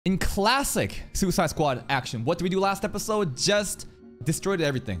In classic Suicide Squad action, what did we do last episode? Just destroyed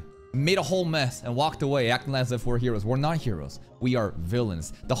everything. Made a whole mess and walked away acting as if we're heroes. We're not heroes. We are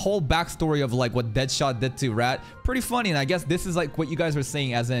villains. The whole backstory of like what Deadshot did to Rat, pretty funny. And I guess this is like what you guys were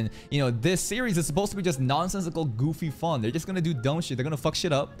saying, as in, you know, this series is supposed to be just nonsensical, goofy fun. They're just gonna do dumb shit. They're gonna fuck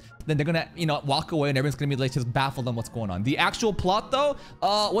shit up. Then they're gonna, you know, walk away and everyone's gonna be like just baffled on what's going on. The actual plot though,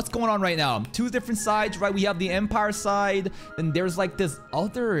 what's going on right now? Two different sides, right? We have the Empire side, and there's like this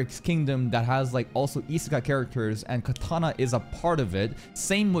other kingdom that has like also Isekai characters, and Katana is a part of it.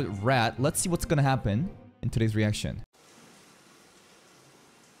 Same with Rat. Let's see what's gonna happen in today's reaction.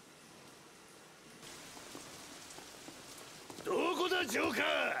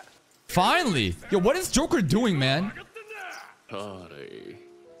 Finally! Yo, what is Joker doing, man? Harley,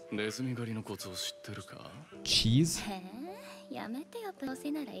 Cheese?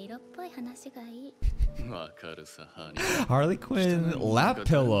 Harley Quinn lap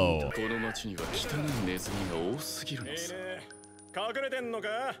pillow.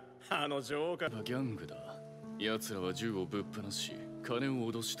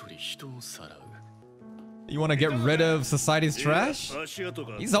 You want to get rid of society's trash?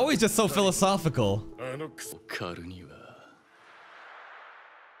 He's always just so philosophical.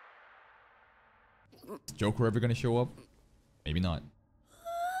 Is Joker ever gonna show up? Maybe not.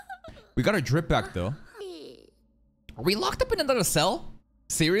 We got our drip back though. Are we locked up in another cell?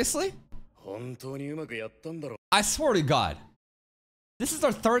 Seriously? I swear to God. This is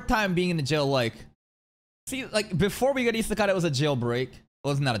our third time being in the jail, like... See, like, before we got Isekai, it was a jailbreak.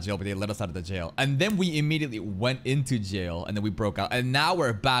 Well, it's not a jail, but they let us out of the jail. And then we immediately went into jail, and then we broke out. And now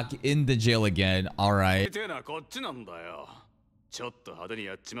we're back in the jail again. Alright.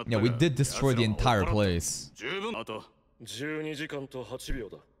 Yeah, we did destroy the entire place.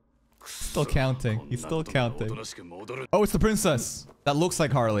 Still counting. He's still counting. Oh, it's the princess. That looks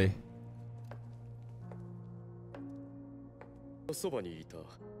like Harley.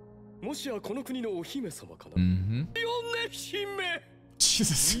 Mm-hmm.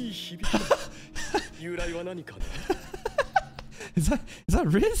 Jesus. Is that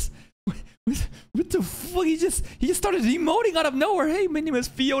Riz? What the fuck? He just started emoting out of nowhere. Hey, my name is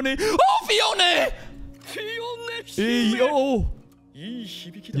Fiona. Oh, Fiona! Hey, yo!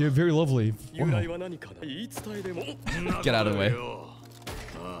 You're very lovely. Wow. Get out of the way.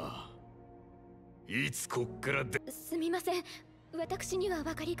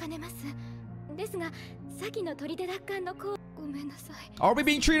 Are we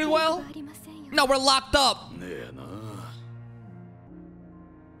being treated well? No, we're locked up.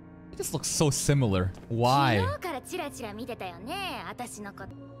 It just looks so similar. Why?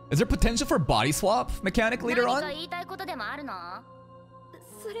 Is there potential for body swap mechanic later on?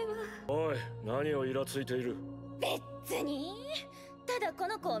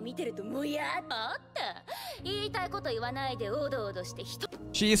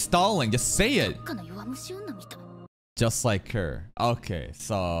 She is stalling, just say it. Just like her. Okay,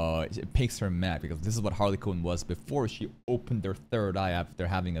 so it makes her mad because this is what Harley Quinn was before she opened her third eye after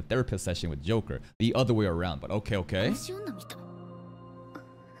having a therapist session with Joker. The other way around, but okay.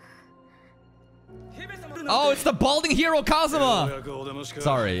 Oh, it's the balding hero Kazuma!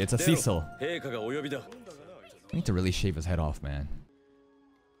 Sorry, it's a Cecil. I need to really shave his head off, man.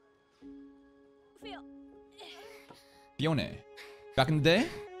 Fiona. Back in the day?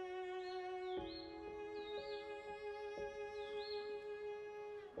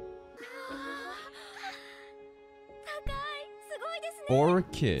 Poor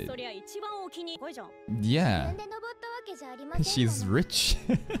kid. Yeah. She's rich.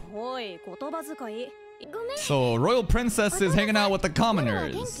 So, Royal Princess is hanging out with the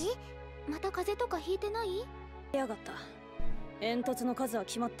commoners.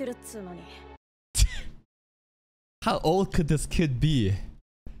 How old could this kid be?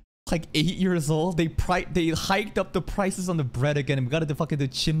 Like 8 years old? They hiked up the prices on the bread again and we got to fucking the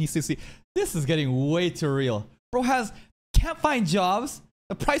chimney sushi. This is getting way too real. Bro can't find jobs.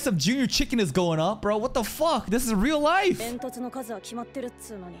 The price of junior chicken is going up, bro. What the fuck? This is real life. It's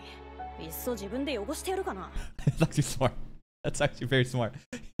actually smart. That's actually very smart.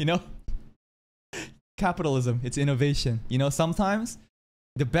 You know? Capitalism. It's innovation. You know, sometimes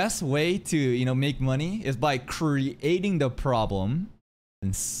the best way to, you know, make money is by creating the problem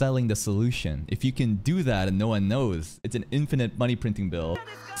and selling the solution. If you can do that and no one knows, it's an infinite money printing bill.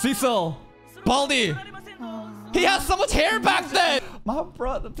 Cecil! Baldy! He has so much hair back then! My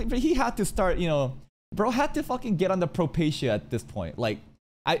bro, he had to start, you know... Bro had to fucking get on the Propatia at this point. Like,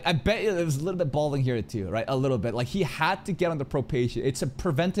 I bet it was a little bit balding here too, right? A little bit. Like, he had to get on the Propatia. It's a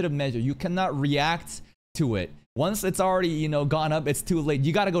preventative measure. You cannot react to it Once it's already, you know, gone up, it's too late.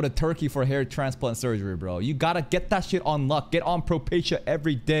 You gotta go to Turkey for hair transplant surgery, bro. You gotta get that shit on luck. Get on Propatia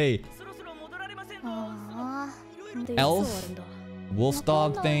every day. Elf, wolf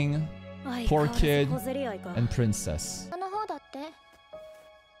dog thing, poor kid, and princess.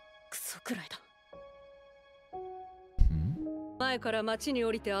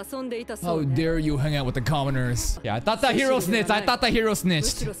 How dare you hang out with the commoners? Yeah, I thought that hero snitched. I thought that hero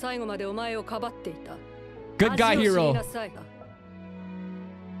snitched. Good guy hero.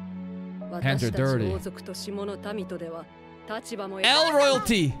 Hands are dirty. L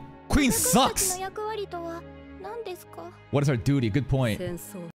royalty. Queen sucks. What is her duty? Good point. Does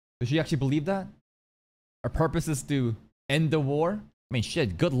she actually believe that? Our purpose is to end the war? I mean,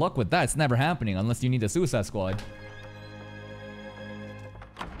 shit, good luck with that. It's never happening unless you need a Suicide Squad.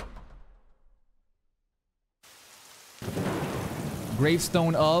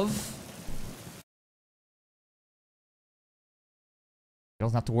 Gravestone of... You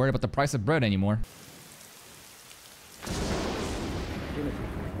don't have to worry about the price of bread anymore.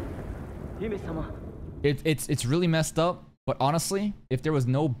 It's really messed up, but honestly, if there was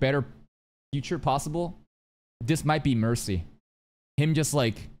no better future possible, this might be mercy. Him just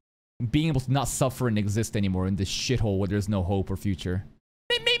like being able to not suffer and exist anymore in this shithole where there's no hope or future.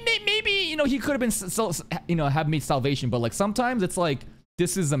 Maybe you know, he could have been you know, have made salvation, but like sometimes it's like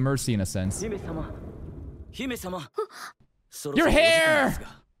this is a mercy in a sense. Your hair!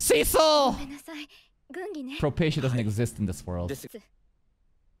 Cecil! Propatia doesn't exist in this world.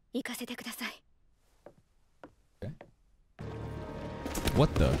 Okay.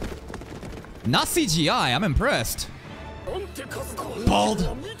 What the? Not CGI, I'm impressed. Bald.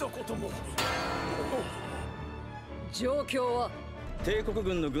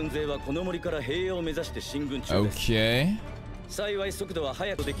 Okay.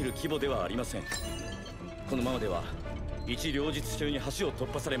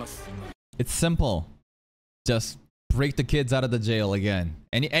 It's simple. Just break the kids out of the jail again.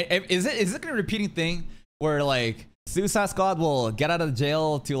 And is it a repeating thing where like Suicide Squad will get out of the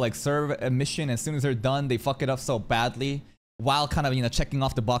jail to like serve a mission, as soon as they're done they fuck it up so badly while kind of, you know, checking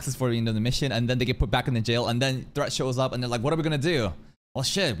off the boxes for, you know, the mission, and then they get put back in the jail, and then Threat shows up and they're like, what are we gonna do? Well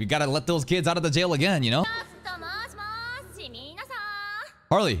shit, we gotta let those kids out of the jail again, you know?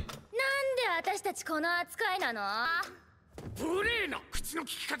 Harley.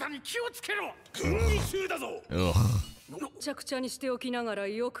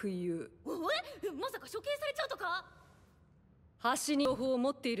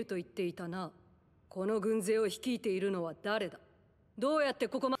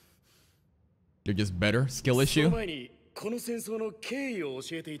 You're just better? Skill issue?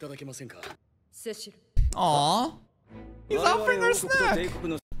 Aww. He's offering her a snack!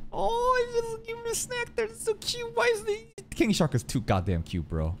 Oh, he just gave me a snack. They're so cute. Why is the King Shark is too goddamn cute,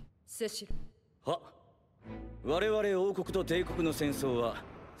 bro.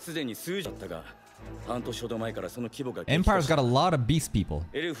 Empire's got a lot of beast people.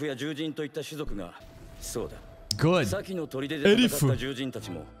 Good.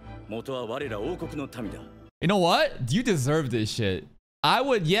 You know what? You deserve this shit. I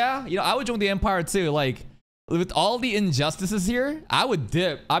would, yeah, you know, I would join the Empire too. Like, with all the injustices here, I would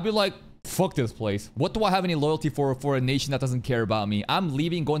dip. I'd be like, fuck this place. What do I have any loyalty for a nation that doesn't care about me? I'm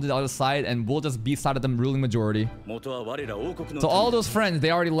leaving, going to the other side, and we'll just be side of the ruling majority. So all those friends,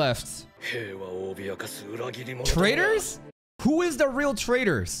 they already left. Traitors? Who is the real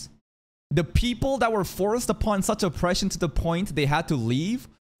traitors? The people that were forced upon such oppression to the point they had to leave?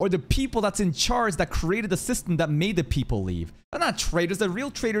 Or the people that's in charge that created the system that made the people leave? They're not traitors. The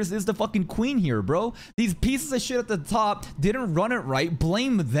real traitors is the fucking queen here, bro. These pieces of shit at the top didn't run it right.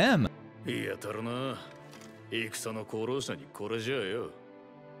 Blame them.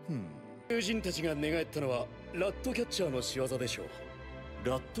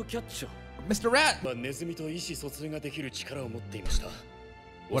 Mr. Rat!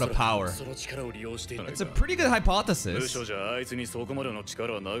 What a power. It's a pretty good hypothesis.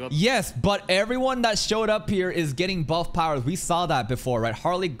 Yes, but everyone that showed up here is getting buff powers. We saw that before, right?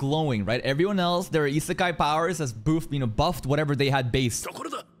 Harley glowing, right? Everyone else, their Isekai powers has buffed, you know, buffed whatever they had base.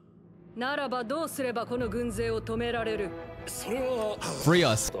 Free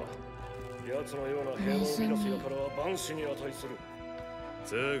us.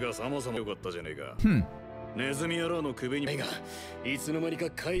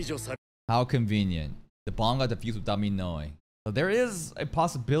 How convenient. The bomb got defused without me knowing. So there is a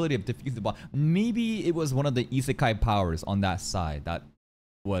possibility of defusing the bomb. Maybe it was one of the Isekai powers on that side that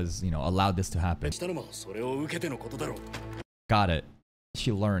was, you know, allowed this to happen. Got it.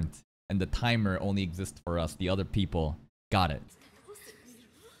 She learned. and the timer only exists for us. The other people got it.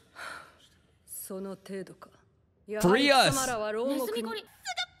 Free us!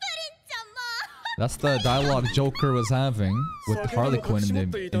 That's the dialogue Joker was having with Harley Quinn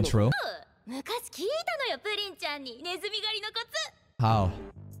in the intro. How?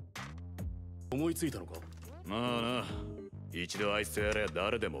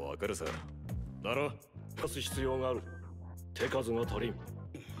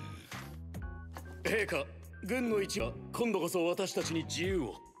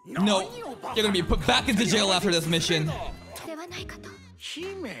 No, you're gonna be put back into jail after this mission.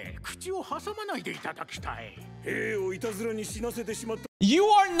 You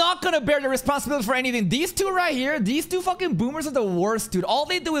are not gonna bear the responsibility for anything. These two right here, these two fucking boomers are the worst, dude. All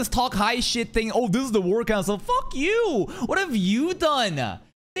they do is talk high shit thing. Oh, this is the war council. Fuck you. What have you done?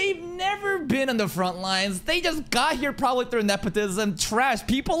 They've never been on the front lines. They just got here probably through nepotism. Trash.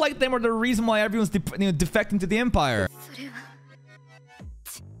 People like them are the reason why everyone's defecting to the Empire.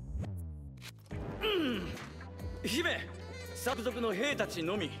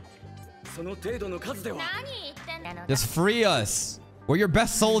 Just free us. We're your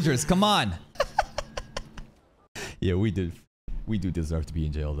best soldiers. Come on. Yeah, we do deserve to be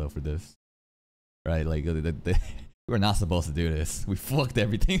in jail though for this, right? Like we're not supposed to do this. We fucked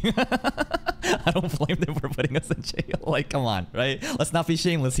everything. I don't blame them for putting us in jail. Like, come on, right? Let's not be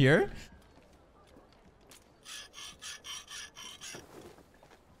shameless here.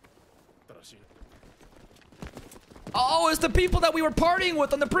 Oh, it's the people that we were partying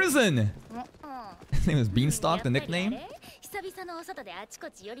with on the prison. His name is Beanstalk, the nickname.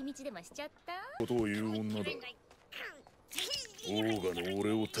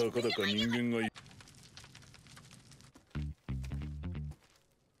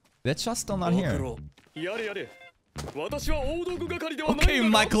 Deadshot's still not here. Okay,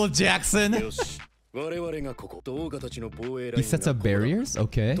 Michael Jackson. He sets up barriers?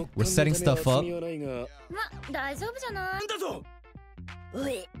 Okay. We're setting stuff up. Yeah,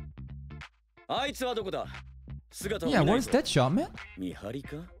 where's Deadshot, man?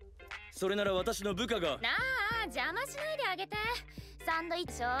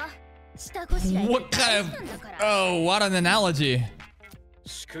 What kind of... Oh, what an analogy.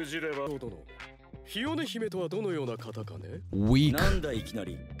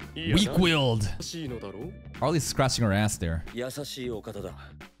 Weak-willed. Harley's scratching her ass there.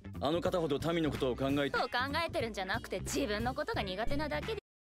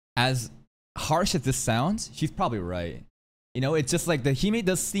 As harsh as this sounds, she's probably right. You know, it's just like the Hime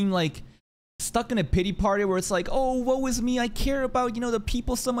does seem like stuck in a pity party where it's like, oh, woe is me, I care about, you know, the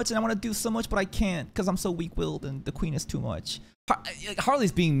people so much and I want to do so much, but I can't because I'm so weak-willed and the queen is too much.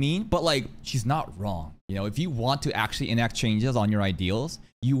 Harley's being mean, but like, she's not wrong. You know, if you want to actually enact changes on your ideals,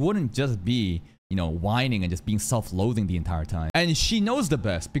 you wouldn't just be, you know, whining and just being self-loathing the entire time. And she knows the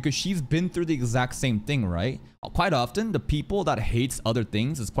best because she's been through the exact same thing, right? Quite often, the people that hates other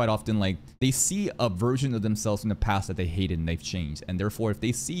things is quite often like they see a version of themselves in the past that they hated and they've changed. And therefore, if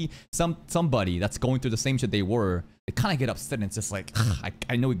they see somebody that's going through the same shit they were, they kind of get upset and it's just like,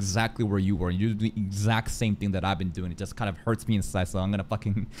 I know exactly where you were and you're doing the exact same thing that I've been doing. It just kind of hurts me inside. So I'm gonna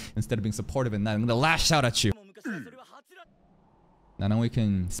fucking, instead of being supportive in that, I'm gonna lash out at you. Now we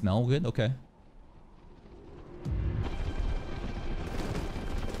can smell good? Okay.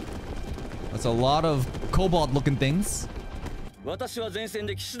 That's a lot of cobalt looking things.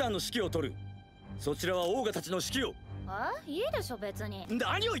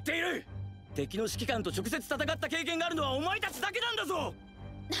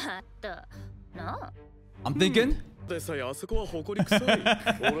 I'm thinking.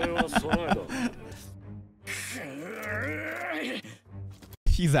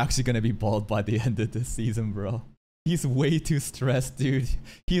 He's actually gonna be bald by the end of this season, bro. He's way too stressed, dude.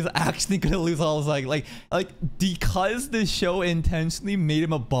 He's actually gonna lose all his like because the show intentionally made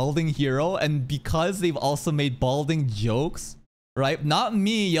him a balding hero, and because they've also made balding jokes, right? Not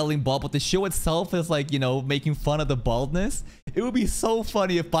me yelling bald, but the show itself is like, you know, making fun of the baldness. It would be so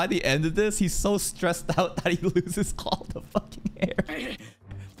funny if by the end of this, he's so stressed out that he loses all the fucking hair.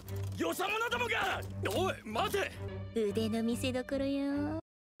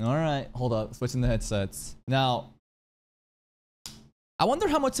 Alright, hold up. Switching the headsets. Now, I wonder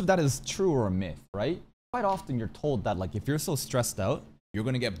how much of that is true or a myth, right? Quite often you're told that, like, if you're so stressed out, you're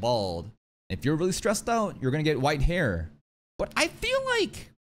gonna get bald. If you're really stressed out, you're gonna get white hair. But I feel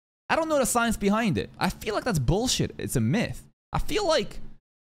like, I don't know the science behind it. I feel like that's bullshit. It's a myth. I feel like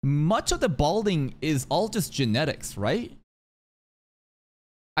much of the balding is all just genetics, right?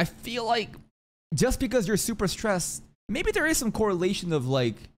 I feel like just because you're super stressed, maybe there is some correlation of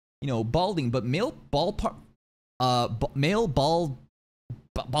like you know, balding, but male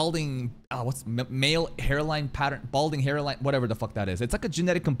balding, male hairline pattern, balding hairline, whatever the fuck that is. It's like a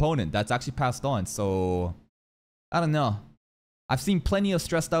genetic component that's actually passed on. So, I don't know. I've seen plenty of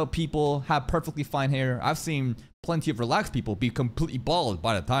stressed out people have perfectly fine hair. I've seen plenty of relaxed people be completely bald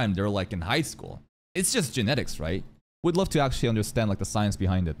by the time they're like in high school. It's just genetics, right? Would love to actually understand like the science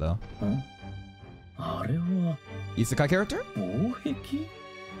behind it though. Isekai character?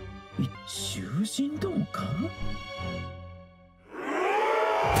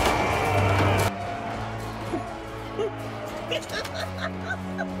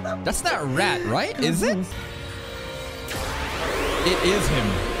 That's not Rat, right? Is it? It is him.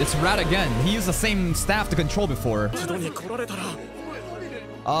 It's Rat again. He used the same staff to control before.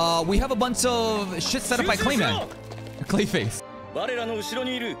 We have a bunch of shit set up by Clayman. Clayface.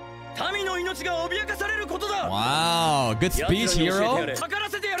 Wow, good speech, hero. Alright,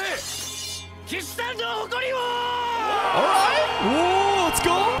 ooh, let's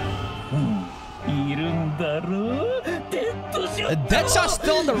go. Deadshot's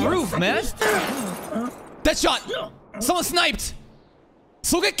still on the roof, man. Deadshot! Someone sniped!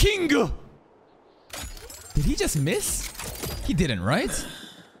 Soge King! Did he just miss? He didn't, right?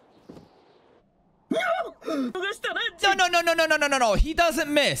 No. He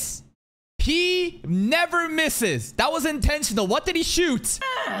doesn't miss. He never misses. That was intentional. What did he shoot?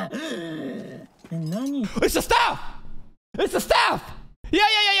 It's the staff! It's the staff! Yeah.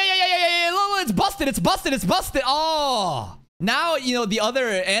 It's busted. Oh! Now, you know, the other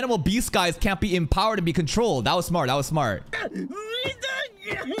animal beast guys can't be empowered and be controlled. That was smart. What did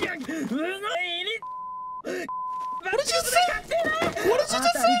you just say?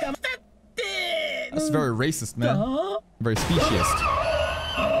 That's very racist, man. Very speciest.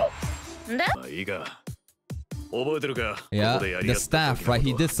 Yeah, the staff, right?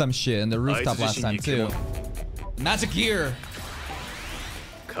 He did some shit in the rooftop last time, too. Magic gear.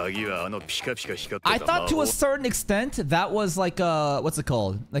 I thought to a certain extent that was like a, what's it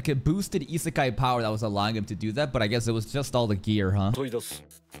called? Like a boosted isekai power that was allowing him to do that, but I guess it was just all the gear, huh?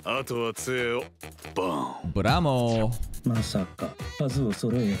 Bramo.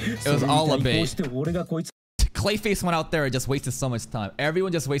 It was all a bait. Clayface went out there and just wasted so much time.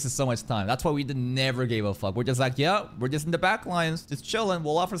 Everyone just wasted so much time. That's why we never gave a fuck. We're just like, yeah, we're just in the back lines, just chilling.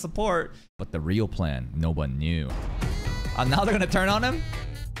 We'll offer support. But the real plan, no one knew. Now they're gonna turn on him?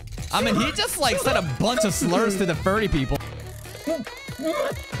 I mean, he just like said a bunch of slurs to the furry people. What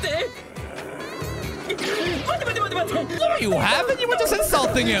are you having? You were just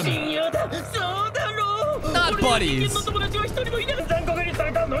insulting him. Not buddies. This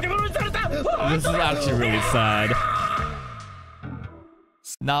is actually really sad.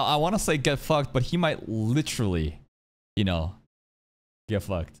 Now, I want to say get fucked, but he might literally, you know, get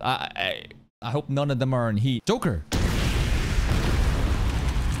fucked. I hope none of them are in heat. Joker.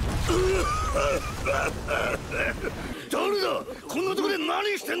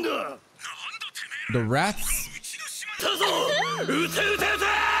 The rats.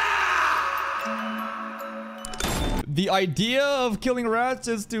 The idea of killing rats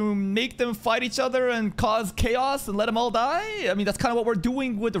is to make them fight each other and cause chaos and let them all die? I mean, that's kind of what we're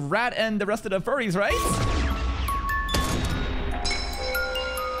doing with Rat and the rest of the furries, right?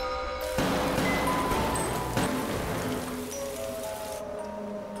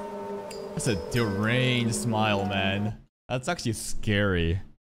 That's a deranged smile, man. That's actually scary.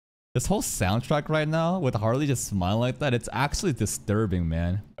 This whole soundtrack right now with Harley just smiling like that, it's actually disturbing,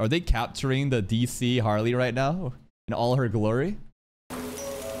 man. Are they capturing the DC Harley right now in all her glory?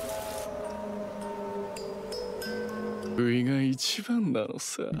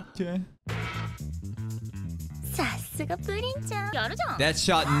 Okay. That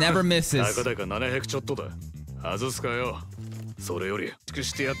shot never misses.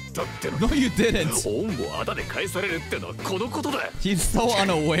 No, you didn't. He's so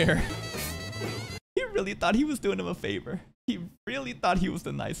unaware. He really thought he was doing him a favor. He really thought he was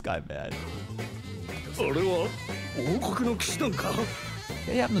the nice guy, man.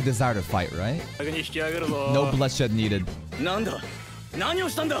 They have no desire to fight, right? No bloodshed needed.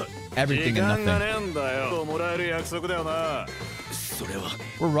 Everything and nothing.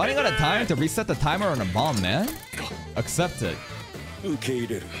 We're running out of time to reset the timer on a bomb, man. Accept it.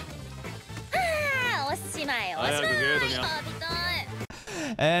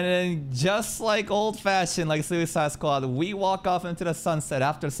 And then just like old-fashioned, like Suicide Squad, we walk off into the sunset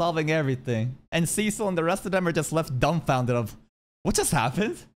after solving everything. And Cecil and the rest of them are just left dumbfounded of, what just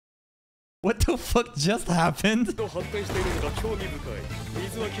happened? What the fuck just happened? The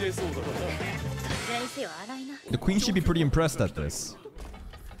queen should be pretty impressed at this.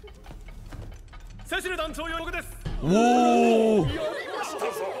 Whoa!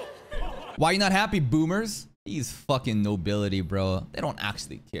 Why are you not happy, boomers? These fucking nobility, bro. They don't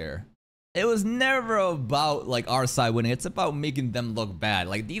actually care. It was never about like our side winning. It's about making them look bad.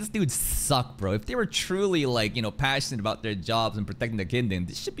 Like these dudes suck, bro. If they were truly like, you know, passionate about their jobs and protecting the kingdom,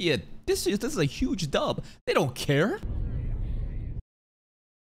 this should be this is a huge dub. They don't care.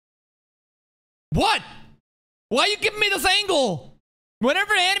 What? Why are you giving me this angle?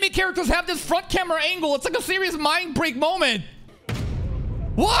 Whenever anime characters have this front camera angle, it's like a serious mind break moment.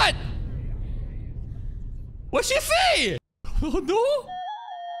 What? What'd she say? Oh no?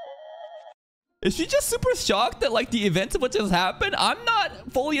 Is she just super shocked that like the events of what just happened? I'm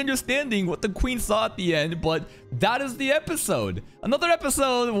not fully understanding what the queen saw at the end, but that is the episode. Another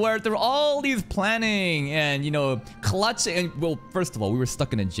episode where there were all these planning and, you know, clutching. And, well, first of all, we were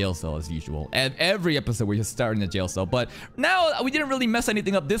stuck in a jail cell as usual. And every episode we just started in a jail cell. But now we didn't really mess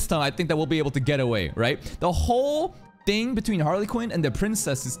anything up this time. I think that we'll be able to get away, right? The whole thing between Harley Quinn and the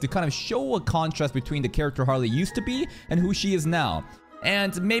princess is to kind of show a contrast between the character Harley used to be and who she is now.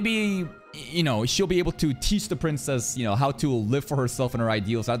 And maybe, you know, she'll be able to teach the princess, you know, how to live for herself and her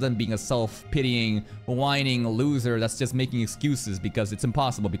ideals rather than being a self-pitying, whining loser that's just making excuses because it's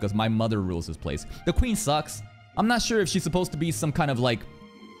impossible because my mother rules this place. The queen sucks. I'm not sure if she's supposed to be some kind of like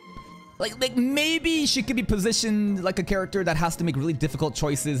maybe she could be positioned like a character that has to make really difficult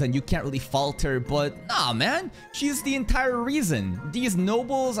choices and you can't really fault her, but nah, man, she's the entire reason. These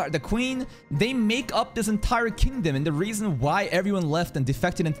nobles are the queen. They make up this entire kingdom and the reason why everyone left and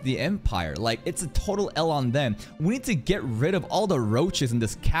defected into the empire. Like, it's a total L on them. We need to get rid of all the roaches in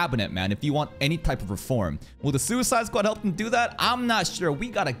this cabinet, man, if you want any type of reform. Will the Suicide Squad help them do that? I'm not sure. We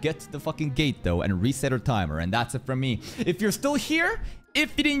gotta get to the fucking gate though and reset our timer, and that's it from me. If you're still here,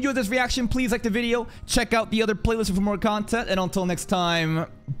 if you did enjoy this reaction, please like the video, check out the other playlist for more content, and until next time,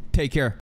 take care.